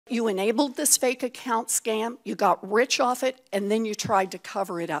You enabled this fake account scam, you got rich off it, and then you tried to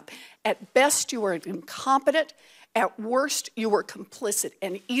cover it up. At best, you were incompetent. At worst, you were complicit.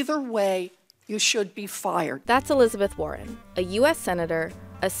 And either way, you should be fired. That's Elizabeth Warren, a U.S. senator,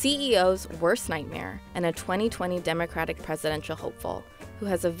 a CEO's worst nightmare, and a 2020 Democratic presidential hopeful who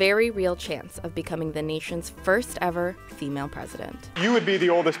has a very real chance of becoming the nation's first ever female president. You would be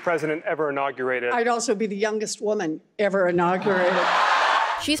the oldest president ever inaugurated. I'd also be the youngest woman ever inaugurated.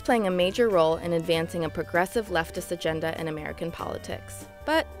 She's playing a major role in advancing a progressive leftist agenda in American politics.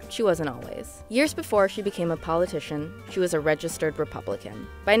 But she wasn't always. Years before she became a politician, she was a registered Republican.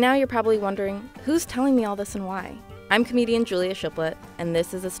 By now you're probably wondering, who's telling me all this and why? I'm comedian Julia Shiplett, and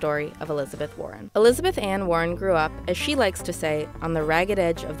this is a story of Elizabeth Warren. Elizabeth Ann Warren grew up, as she likes to say, on the ragged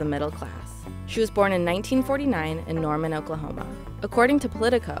edge of the middle class. She was born in 1949 in Norman, Oklahoma. According to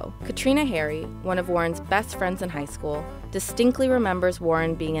Politico, Katrina Harry, one of Warren's best friends in high school, distinctly remembers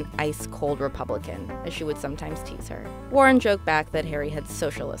Warren being an ice-cold Republican, as she would sometimes tease her. Warren joked back that Harry had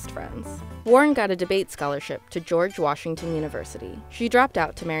socialist friends. Warren got a debate scholarship to George Washington University. She dropped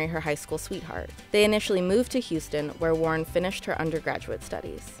out to marry her high school sweetheart. They initially moved to Houston, where Warren finished her undergraduate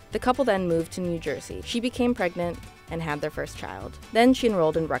studies. The couple then moved to New Jersey. She became pregnant and had their first child. Then she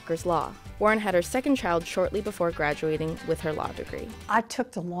enrolled in Rutgers Law. Warren had her second child shortly before graduating with her law degree. I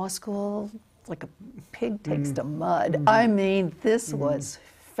took to law school like a pig takes to mud. I mean, this was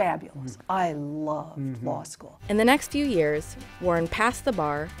fabulous. I loved law school. In the next few years, Warren passed the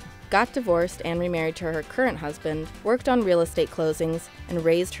bar, got divorced and remarried to her current husband, worked on real estate closings, and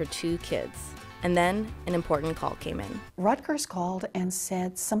raised her 2 kids. And then an important call came in. Rutgers called and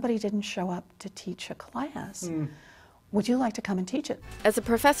said somebody didn't show up to teach a class. Would you like to come and teach it? As a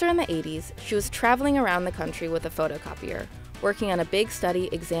professor in the 80s, she was traveling around the country with a photocopier, working on a big study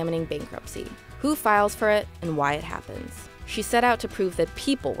examining bankruptcy, who files for it, and why it happens. She set out to prove that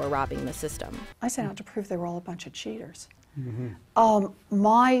people were robbing the system. I set out to prove they were all a bunch of cheaters.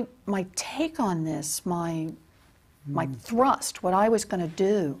 My take on this, my thrust, what I was going to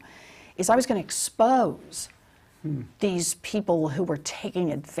do, is I was going to expose these people who were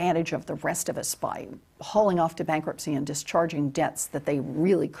taking advantage of the rest of us by hauling off to bankruptcy and discharging debts that they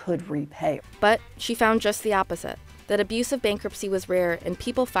really could repay. But she found just the opposite, that abuse of bankruptcy was rare and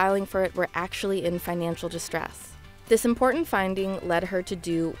people filing for it were actually in financial distress. This important finding led her to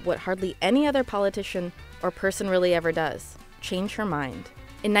do what hardly any other politician or person really ever does, change her mind.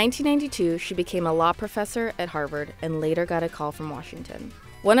 In 1992, she became a law professor at Harvard and later got a call from Washington.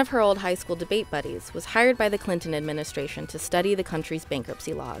 One of her old high school debate buddies was hired by the Clinton administration to study the country's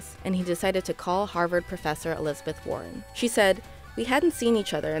bankruptcy laws, and he decided to call Harvard professor Elizabeth Warren. She said, "We hadn't seen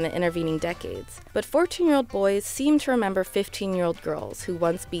each other in the intervening decades, but 14-year-old boys seem to remember 15-year-old girls who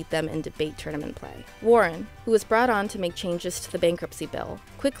once beat them in debate tournament play." Warren, who was brought on to make changes to the bankruptcy bill,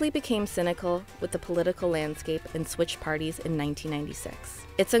 quickly became cynical with the political landscape and switched parties in 1996.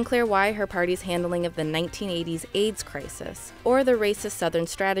 It's unclear why her party's handling of the 1980s AIDS crisis or the racist Southern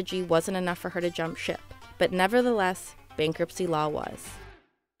strategy wasn't enough for her to jump ship, but nevertheless, bankruptcy law was.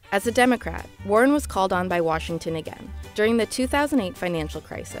 As a Democrat, Warren was called on by Washington again. During the 2008 financial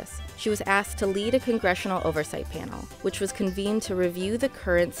crisis, she was asked to lead a congressional oversight panel, which was convened to review the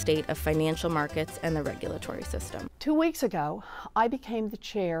current state of financial markets and the regulatory system. 2 weeks ago, I became the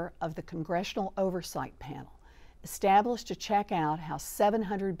chair of the Congressional Oversight Panel, established to check out how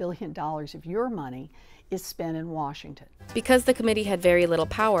 $700 billion of your money is spent in Washington. Because the committee had very little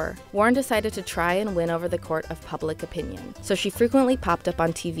power, Warren decided to try and win over the court of public opinion. So she frequently popped up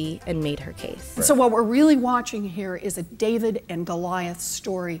on TV and made her case. So what we're really watching here is a David and Goliath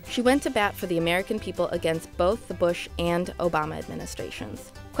story. She went to bat for the American people against both the Bush and Obama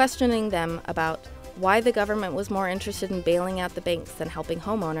administrations, questioning them about why the government was more interested in bailing out the banks than helping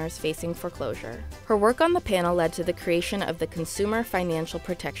homeowners facing foreclosure. Her work on the panel led to the creation of the Consumer Financial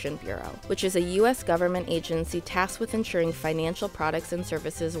Protection Bureau, which is a U.S. government agency tasked with ensuring financial products and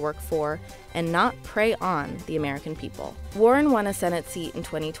services work for and not prey on the American people. Warren won a Senate seat in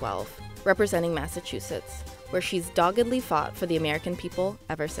 2012, representing Massachusetts, where she's doggedly fought for the American people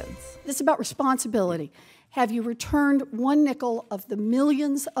ever since. This is about responsibility. Have you returned one nickel of the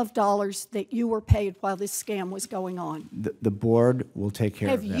millions of dollars that you were paid while this scam was going on? The board will take care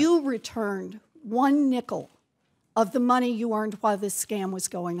of that. Have you returned one nickel of the money you earned while this scam was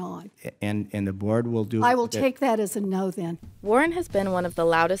going on? And the board will do... I will take that as a no then. Warren has been one of the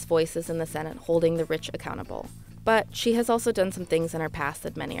loudest voices in the Senate holding the rich accountable. But she has also done some things in her past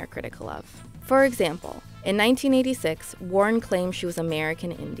that many are critical of. For example, in 1986, Warren claimed she was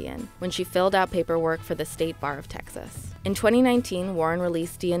American Indian when she filled out paperwork for the State Bar of Texas. In 2019, Warren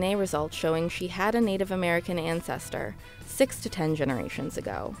released DNA results showing she had a Native American ancestor 6 to 10 generations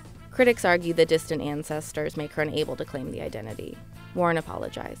ago. Critics argue the distant ancestors make her unable to claim the identity. Warren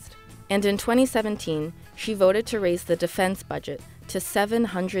apologized. And in 2017, she voted to raise the defense budget to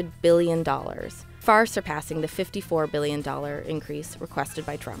 $700 billion, far surpassing the $54 billion increase requested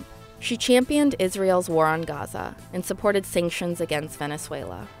by Trump. She championed Israel's war on Gaza and supported sanctions against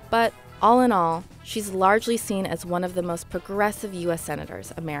Venezuela. But all in all, she's largely seen as one of the most progressive U.S.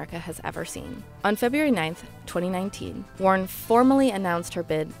 senators America has ever seen. On February 9, 2019, Warren formally announced her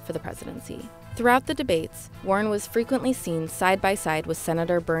bid for the presidency. Throughout the debates, Warren was frequently seen side by side with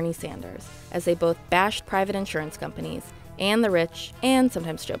Senator Bernie Sanders, as they both bashed private insurance companies and the rich, and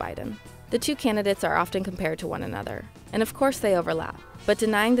sometimes Joe Biden. The two candidates are often compared to one another, and of course they overlap, but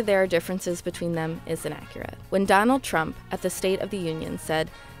denying that there are differences between them is inaccurate. When Donald Trump, at the State of the Union, said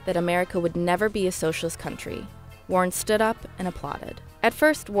that America would never be a socialist country, Warren stood up and applauded. At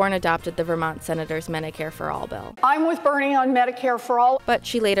first, Warren adopted the Vermont senator's Medicare for All bill. I'm with Bernie on Medicare for All. But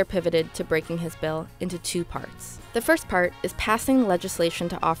she later pivoted to breaking his bill into two parts. The first part is passing legislation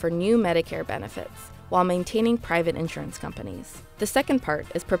to offer new Medicare benefits while maintaining private insurance companies. The second part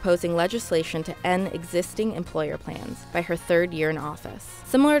is proposing legislation to end existing employer plans by her third year in office,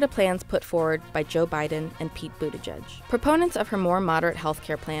 similar to plans put forward by Joe Biden and Pete Buttigieg. Proponents of her more moderate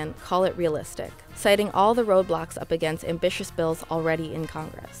healthcare plan call it realistic, citing all the roadblocks up against ambitious bills already in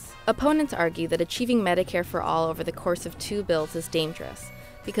Congress. Opponents argue that achieving Medicare for all over the course of two bills is dangerous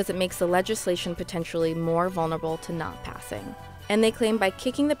because it makes the legislation potentially more vulnerable to not passing. And they claim by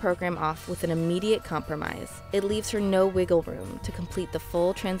kicking the program off with an immediate compromise, it leaves her no wiggle room to complete the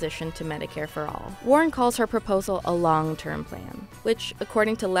full transition to Medicare for all. Warren calls her proposal a long-term plan, which,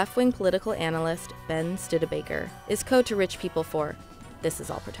 according to left-wing political analyst Ben Studebaker, is code to rich people for this is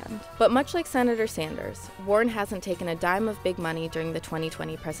all pretend. But much like Senator Sanders, Warren hasn't taken a dime of big money during the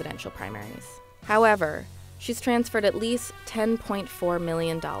 2020 presidential primaries. However, she's transferred at least $10.4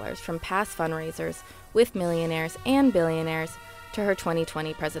 million from past fundraisers with millionaires and billionaires to her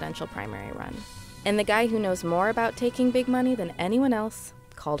 2020 presidential primary run. And the guy who knows more about taking big money than anyone else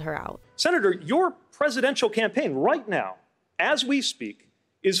called her out. Senator, your presidential campaign right now, as we speak,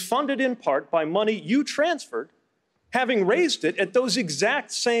 is funded in part by money you transferred, having raised it at those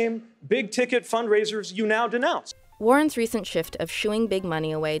exact same big-ticket fundraisers you now denounce. Warren's recent shift of shooing big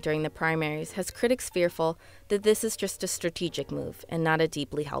money away during the primaries has critics fearful that this is just a strategic move and not a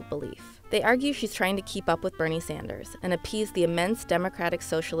deeply held belief. They argue she's trying to keep up with Bernie Sanders and appease the immense democratic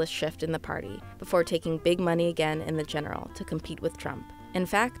socialist shift in the party before taking big money again in the general to compete with Trump. In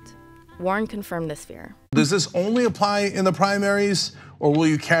fact, Warren confirmed this fear. Does this only apply in the primaries, or will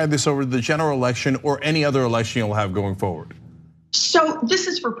you carry this over to the general election or any other election you'll have going forward? So this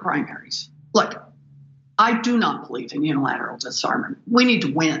is for primaries. Look, I do not believe in unilateral disarmament. We need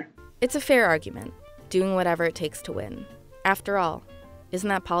to win. It's a fair argument, doing whatever it takes to win. After all, isn't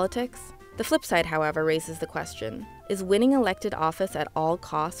that politics? The flip side, however, raises the question, is winning elected office at all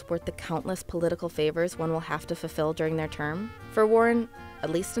costs worth the countless political favors one will have to fulfill during their term? For Warren, at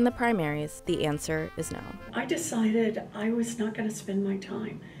least in the primaries, the answer is no. I decided I was not going to spend my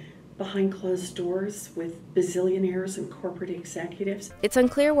time behind closed doors with bazillionaires and corporate executives. It's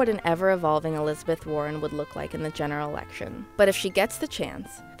unclear what an ever-evolving Elizabeth Warren would look like in the general election. But if she gets the chance,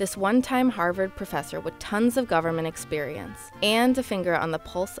 this one-time Harvard professor with tons of government experience and a finger on the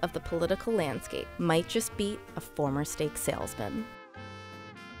pulse of the political landscape might just beat a former steak salesman.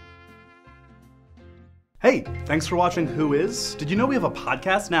 Hey, thanks for watching Who Is? Did you know we have a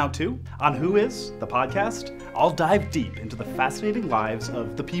podcast now too? On Who Is, the podcast, I'll dive deep into the fascinating lives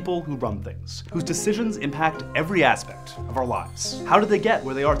of the people who run things, whose decisions impact every aspect of our lives. How did they get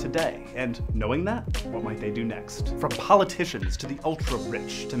where they are today? And knowing that, what might they do next? From politicians to the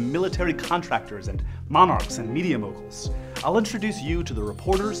ultra-rich, to military contractors and monarchs and media moguls, I'll introduce you to the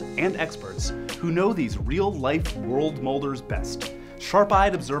reporters and experts who know these real-life world molders best.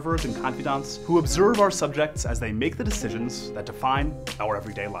 Sharp-eyed observers and confidants who observe our subjects as they make the decisions that define our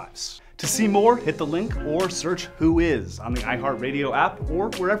everyday lives. To see more, hit the link or search Who Is on the iHeartRadio app or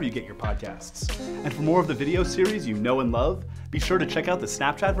wherever you get your podcasts. And for more of the video series you know and love, be sure to check out the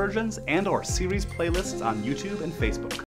Snapchat versions and our series playlists on YouTube and Facebook.